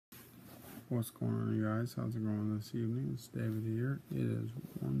What's going on, you guys? How's it going this evening? It's David here. It is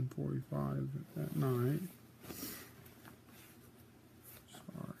 1:45 at night.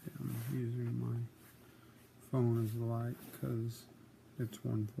 Sorry, I'm using my phone as a light because it's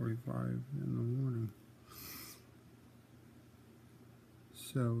 1:45 in the morning.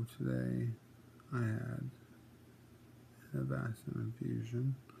 So today I had an Avastin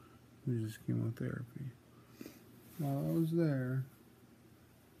infusion, which is chemotherapy. While I was there,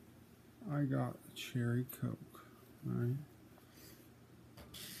 I got a cherry Coke, right?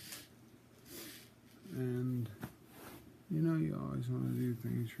 And you know, you always want to do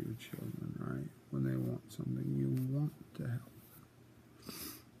things for your children, right? When they want something, you want to help them.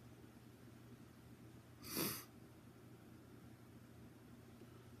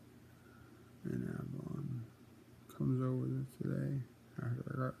 And Avalon comes over today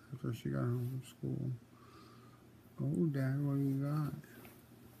after she got home from school. Oh, Dad, what do you got?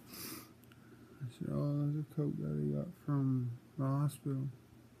 I said, oh, there's a Coke that I got from the hospital.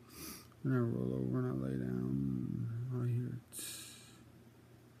 And I roll over and I lay down and I hear,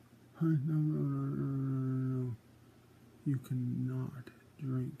 no. You cannot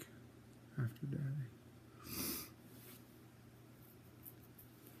drink after Daddy.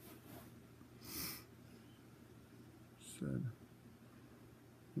 Said,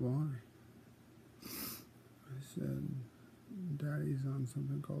 why? I said, Daddy's on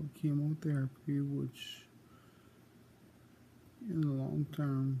something called chemotherapy, which in the long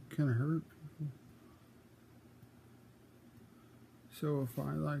term can hurt people. So if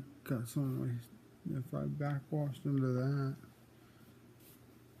I got if I backwashed into that,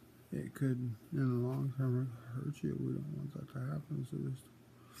 it could in the long term hurt you. We don't want that to happen. So just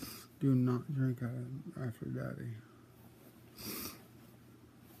do not drink after Daddy.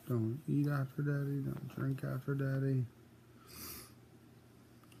 Don't eat after Daddy. Don't drink after Daddy.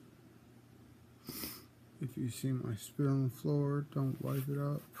 If you see my spit on the floor, don't wipe it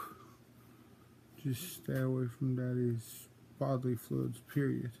up. Just stay away from Daddy's bodily fluids,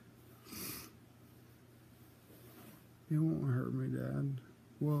 period. It won't hurt me, Dad.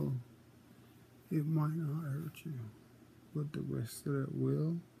 Well, it might not hurt you, but the risk that it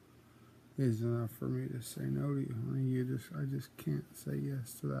will is enough for me to say no to you, honey. I just can't say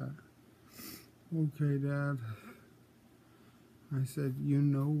yes to that. Okay, Dad. I said, you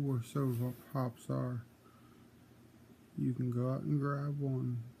know where soda pops are. You can go out and grab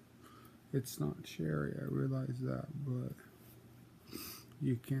one. It's not cherry, I realize that, but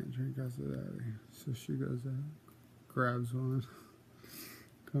you can't drink after Daddy. So she goes out, grabs one,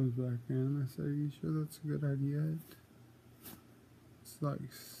 comes back in. I said, are you sure that's a good idea? It's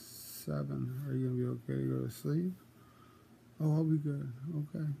like 7. Are you going to be okay to go to sleep? Oh, I'll be good.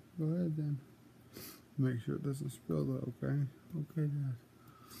 Okay, go ahead then. Make sure it doesn't spill though, okay? Okay, Dad.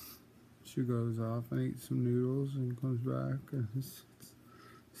 She goes off and eats some noodles and comes back and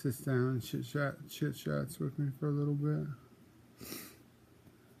sits down and chit chats with me for a little bit.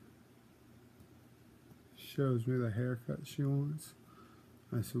 Shows me the haircut she wants.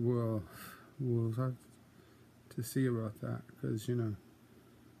 I said, well, we'll have to see about that, because you know,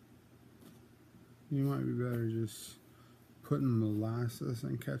 you might be better just putting molasses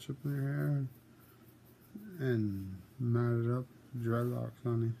and ketchup in your hair and matted up dreadlocks,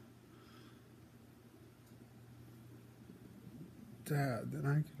 honey. Dad, then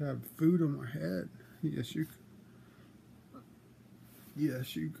I could have food on my head. Yes, you could.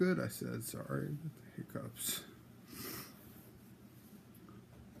 Yes, you could, I said. Sorry with the hiccups.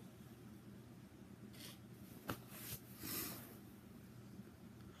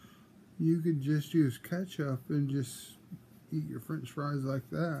 You could just use ketchup and just eat your french fries like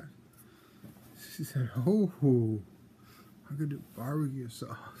that. She said, oh, I could do barbecue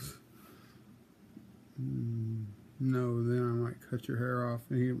sauce. No, then I might cut your hair off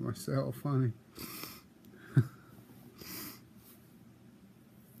and eat it myself, honey.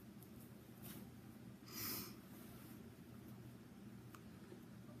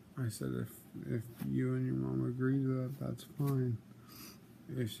 I said, if you and your mom agree to that, that's fine.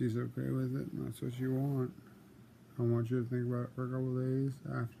 If she's okay with it and that's what you want, I want you to think about it for a couple of days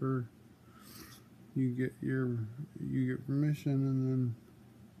after you get permission, and then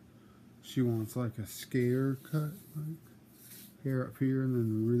she wants like a scare cut, like hair up here and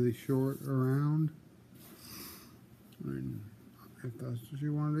then really short around. And if that's what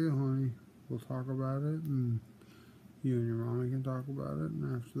you want to do, honey, we'll talk about it, and you and your mommy can talk about it,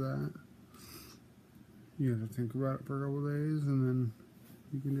 and after that, you have to think about it for a couple of days, and then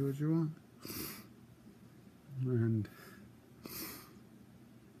you can do what you want. And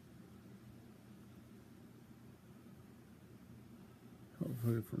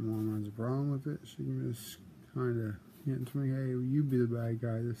hopefully if her mom has a problem with it, she can just kind of hint to me, hey, you be the bad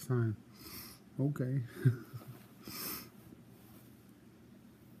guy this time. Okay.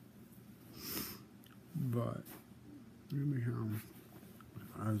 But anyhow,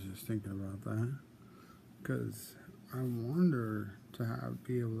 I was just thinking about that because I want her to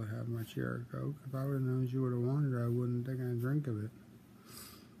be able to have my cherry Coke. If I would have known she would have wanted it, I wouldn't take a drink of it.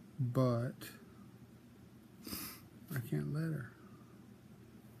 But I can't let her.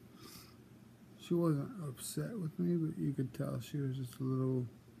 She wasn't upset with me, but you could tell she was just a little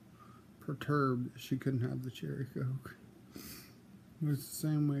perturbed that she couldn't have the cherry Coke. It's the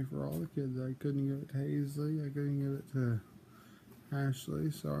same way for all the kids. I couldn't give it to Hazley. I couldn't give it to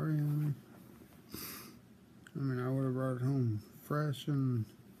Ashley. Sorry, honey. I mean, I would have brought it home fresh, and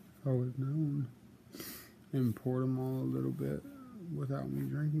if I would have known, and poured them all a little bit without me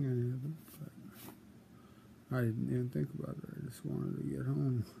drinking any of them. But I didn't even think about it. I just wanted to get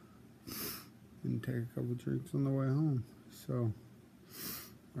home and take a couple drinks on the way home. So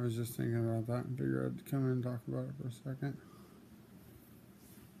I was just thinking about that and figured I'd come in and talk about it for a second.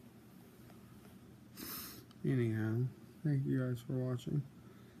 Anyhow, thank you guys for watching.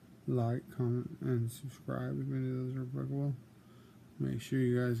 Like, comment, and subscribe if any of those are applicable. Make sure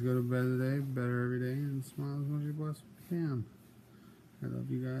you guys go to bed today, better every day, and smile as much as you possibly can. I love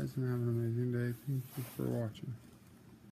you guys and have an amazing day. Thank you for watching.